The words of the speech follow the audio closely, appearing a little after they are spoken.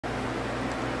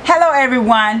Hello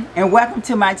everyone, and welcome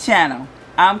to my channel.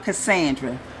 I'm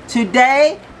Cassandra.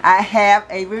 Today I have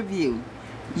a review.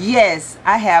 Yes,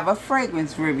 I have a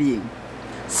fragrance review.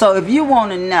 So if you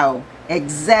want to know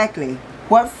exactly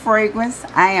what fragrance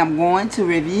I am going to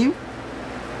review,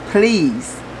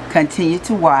 please continue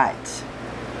to watch.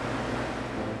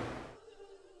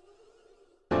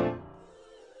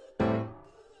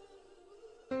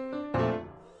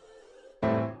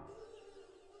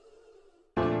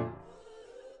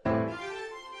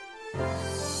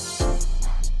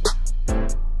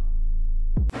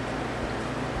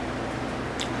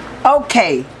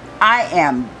 Okay, I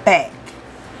am back,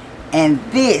 and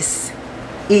this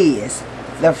is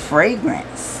the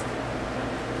fragrance.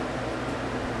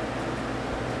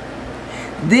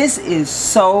 This is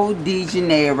Sol de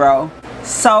Janeiro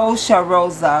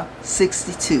Cheirosa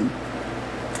 '62.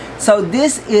 So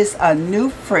this is a new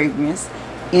fragrance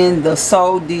in the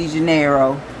Sol de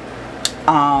Janeiro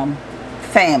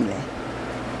family,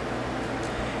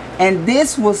 and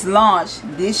this was launched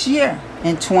this year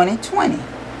in 2020.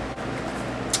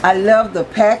 I love the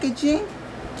packaging,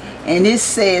 and it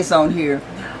says on here,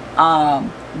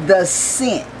 the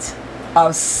scent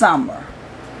of summer,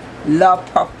 Le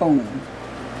Parfum.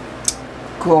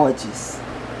 Gorgeous.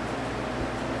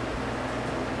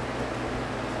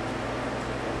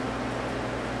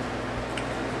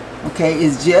 Okay,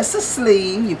 it's just a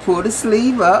sleeve. You pull the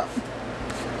sleeve up,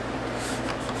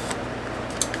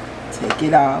 take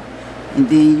it off, and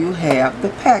then you have the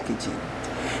packaging.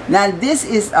 Now this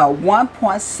is a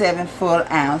 1.7 full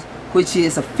ounce, which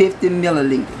is a 50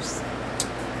 milliliters.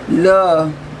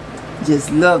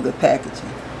 Just love the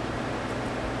packaging.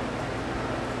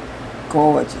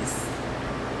 Gorgeous.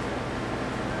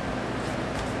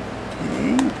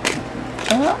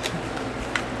 Okay, up.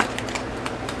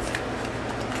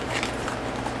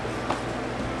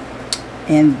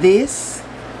 And this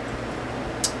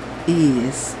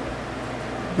is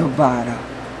the bottle.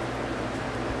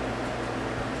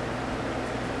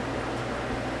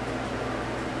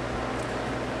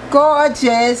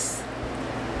 Gorgeous.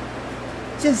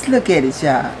 Just look at it,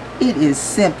 y'all. It is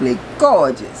simply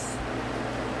gorgeous.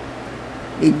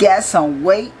 It got some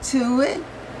weight to it,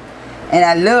 and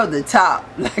I love the top,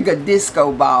 like a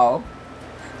disco ball.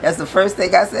 That's the first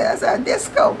thing I said. I said a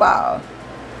disco ball.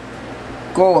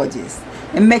 Gorgeous.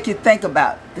 And make you think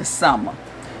about the summer.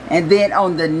 And then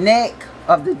on the neck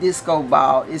of the disco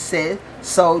ball, it says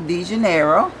Sol de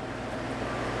Janeiro.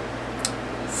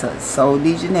 So Sol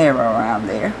de Janeiro around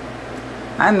there.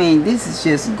 I mean, this is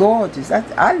just gorgeous.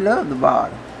 I love the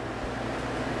bottle.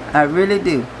 I really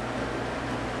do.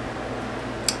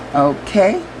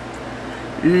 Okay,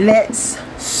 let's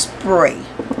spray.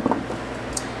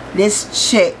 Let's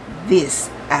check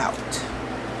this out.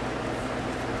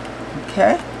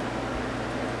 Okay,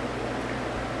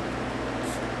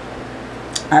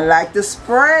 I like the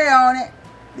spray on it.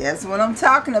 That's what I'm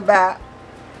talking about.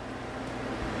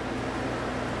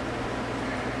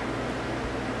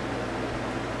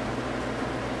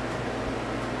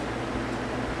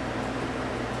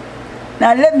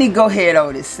 Now let me go ahead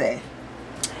over and say,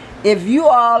 if you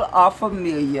all are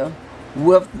familiar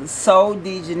with the Sol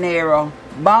de Janeiro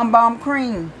Bomb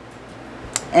Cream,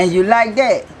 and you like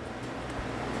that,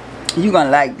 you're gonna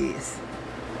like this.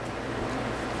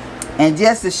 And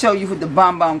just to show you what the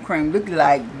Bomb Cream look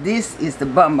like, this is the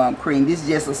Bomb Cream. This is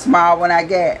just a small one I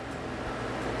got,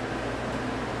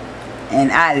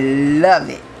 and I love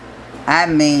it. I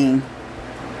mean,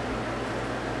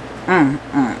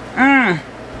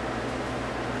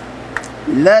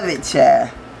 love it, child.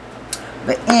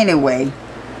 But anyway,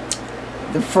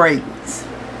 the fragrance.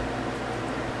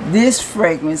 This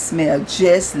fragrance smells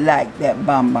just like that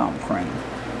Bomb Cream.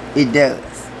 It does.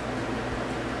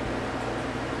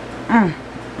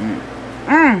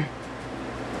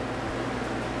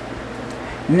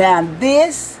 Now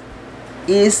this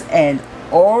is an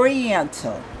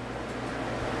Oriental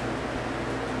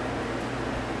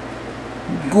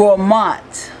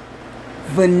Gourmand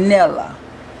vanilla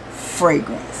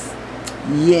fragrance.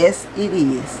 Yes, it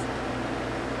is.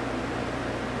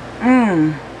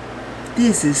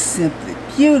 This is simply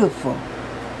beautiful.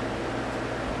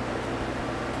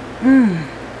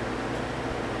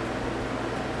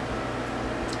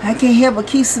 I can't help but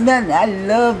keep smelling it. I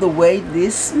love the way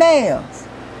this smells.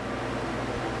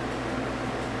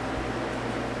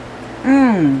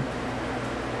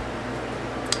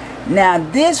 Now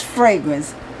this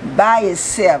fragrance by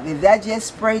itself, if I just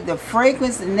spray the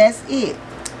fragrance and that's it,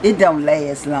 it don't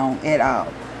last long at all.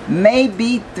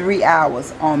 Maybe 3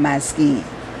 hours on my skin.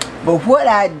 But what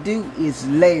I do is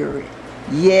layer it.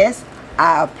 Yes,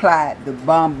 I applied the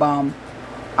Bomb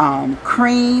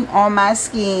cream on my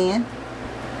skin.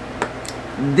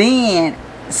 Then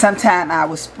sometime I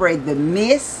will spray the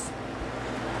mist.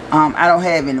 I don't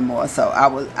have any more, so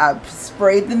I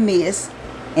spray the mist,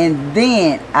 and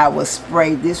then I will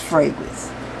spray this fragrance.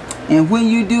 And when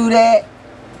you do that,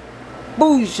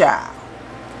 boo child,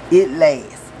 it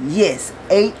lasts. Yes,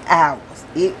 8 hours.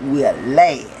 It will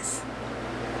last.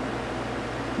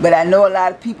 But I know a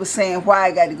lot of people saying, why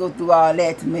I got to go through all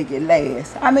that to make it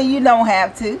last? I mean, you don't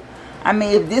have to. I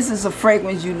mean, if this is a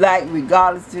fragrance you like,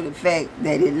 regardless to the fact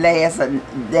that it lasts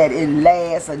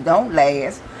or don't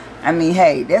last, I mean,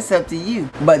 hey, that's up to you.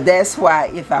 But that's why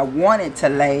if I want it to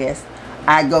last,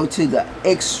 I go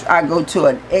to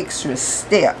an extra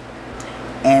step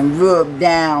and rub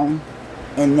down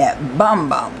in that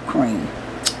bum cream.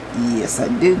 Yes, I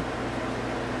do.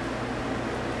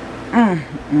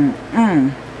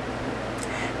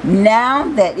 Now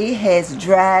that it has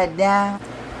dried down,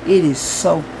 it is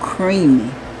so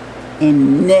creamy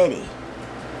and nutty.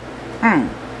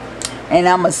 And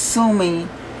I'm assuming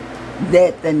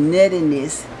that the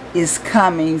nuttiness is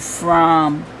coming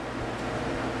from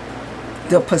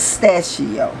the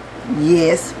pistachio.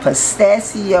 Yes,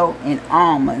 pistachio and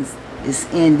almonds is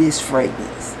in this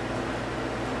fragrance.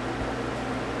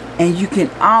 And you can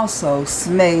also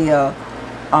smell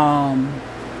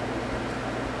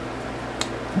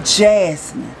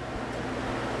jasmine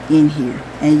in here.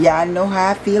 And y'all know how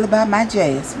I feel about my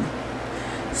jasmine.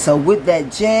 So with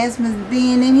that jasmine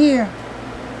being in here,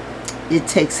 it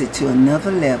takes it to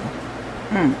another level.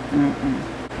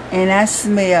 And I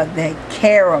smell that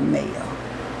caramel.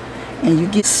 And you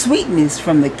get sweetness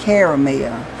from the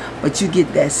caramel, but you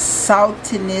get that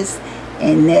saltiness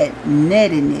and that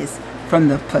nuttiness from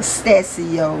the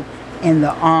pistachio and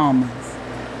the almonds.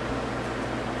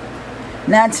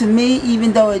 Now to me,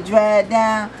 even though it dried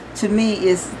down, to me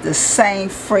it's the same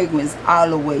fragrance all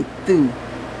the way through.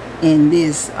 In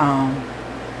this,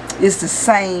 it's the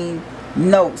same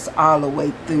notes all the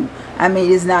way through. I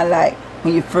mean, it's not like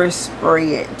when you first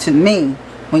spray it. To me,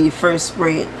 when you first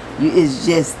spray it, it's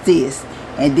just this,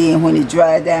 and then when it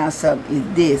dries down some,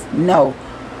 it's this. No,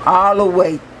 all the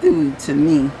way through, to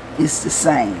me, it's the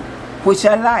same, which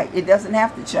I like. It doesn't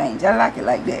have to change. I like it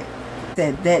like that.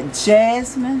 That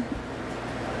jasmine,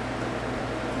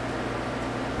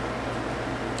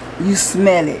 you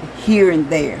smell it here and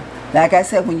there. Like I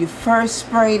said, when you first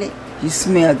sprayed it, you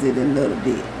smelled it a little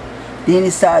bit. Then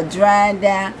it started drying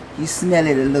down, you smell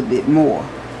it a little bit more.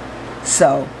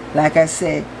 So, like I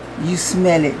said, you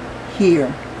smell it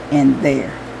here and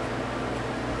there.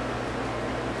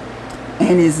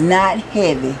 And it's not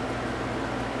heavy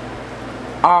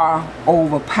or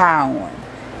overpowering.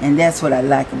 And that's what I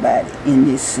like about it in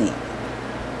this scent.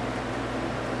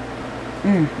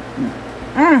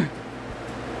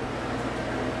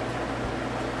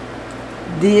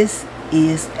 This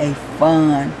is a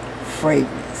fun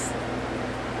fragrance.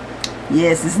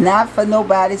 Yes, it's not for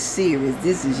nobody serious.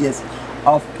 This is just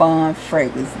a fun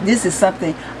fragrance. This is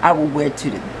something I will wear to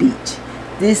the beach.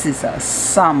 This is a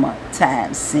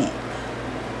summertime scent.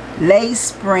 Late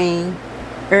spring,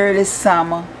 early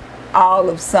summer, all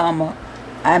of summer.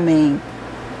 I mean,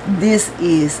 this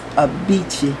is a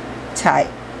beachy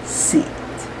type scent.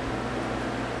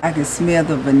 I can smell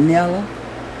the vanilla.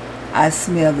 I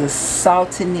smell the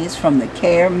saltiness from the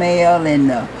caramel and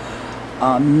the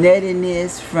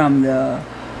nuttiness from the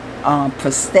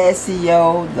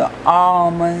pistachio, the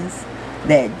almonds,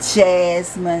 that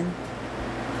jasmine.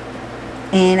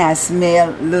 And I smell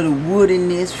a little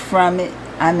woodiness from it.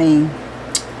 I mean,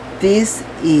 this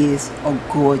is a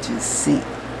gorgeous scent.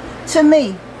 To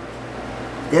me,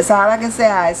 that's all I can say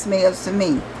how it smells to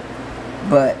me.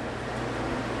 But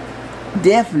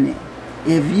definitely,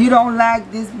 if you don't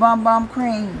like this bum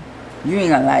cream, you ain't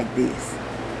gonna like this.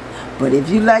 But if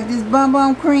you like this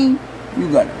bum cream,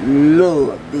 you're gonna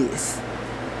love this.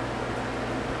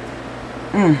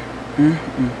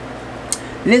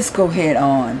 Let's go ahead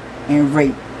on and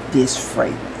rate this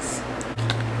fragrance.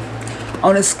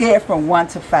 On a scale from 1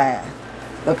 to 5,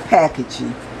 the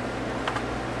packaging.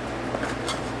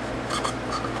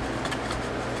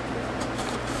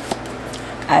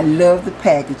 I love the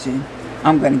packaging.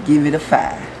 I'm going to give it a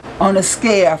 5. On a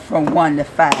scale from 1 to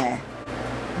 5,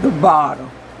 the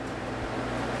bottle.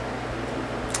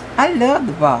 I love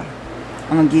the bottle.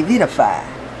 I'm going to give it a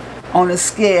 5. On a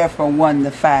scale from 1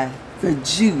 to 5, the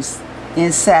juice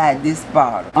inside this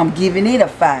bottle. I'm giving it a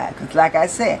 5 because, like I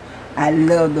said, I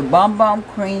love the bum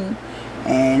cream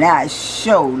and I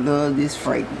sure love this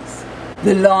fragrance.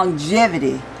 The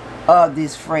longevity of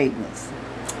this fragrance,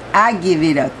 I give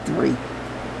it a 3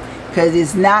 because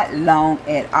it's not long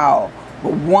at all.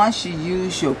 But once you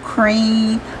use your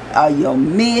cream or your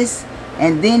mist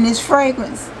and then this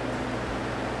fragrance,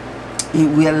 it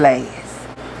will last.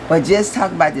 But just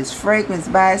talk about this fragrance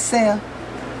by itself,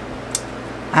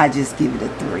 I just give it a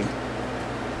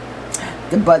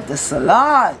 3. But the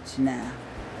Solange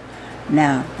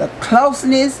now the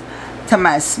closeness to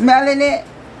my smelling it,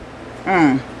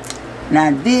 now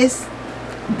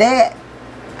that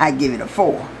I give it a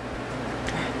 4.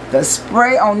 The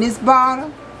spray on this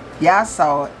bottle, y'all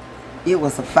saw it, it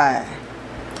was a 5.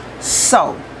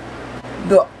 So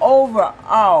the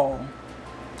overall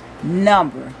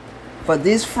number for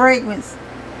this fragrance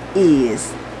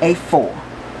is a 4.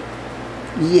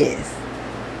 Yes,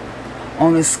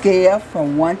 on a scale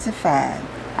from 1 to 5,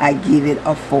 I give it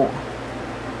a 4.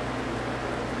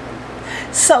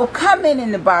 So comment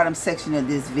in the bottom section of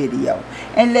this video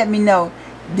and let me know,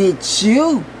 did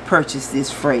you purchase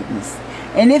this fragrance?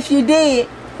 And if you did,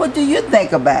 what do you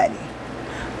think about it?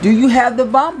 Do you have the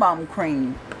Bum Bum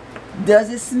cream? Does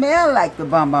it smell like the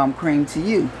Bum Bum cream to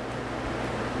you?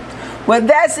 Well,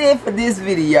 that's it for this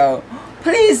video.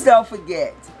 Please don't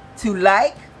forget to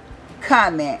like,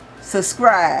 comment,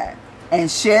 subscribe, and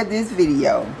share this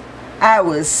video. I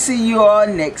will see you all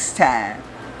next time.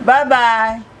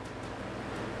 Bye-bye.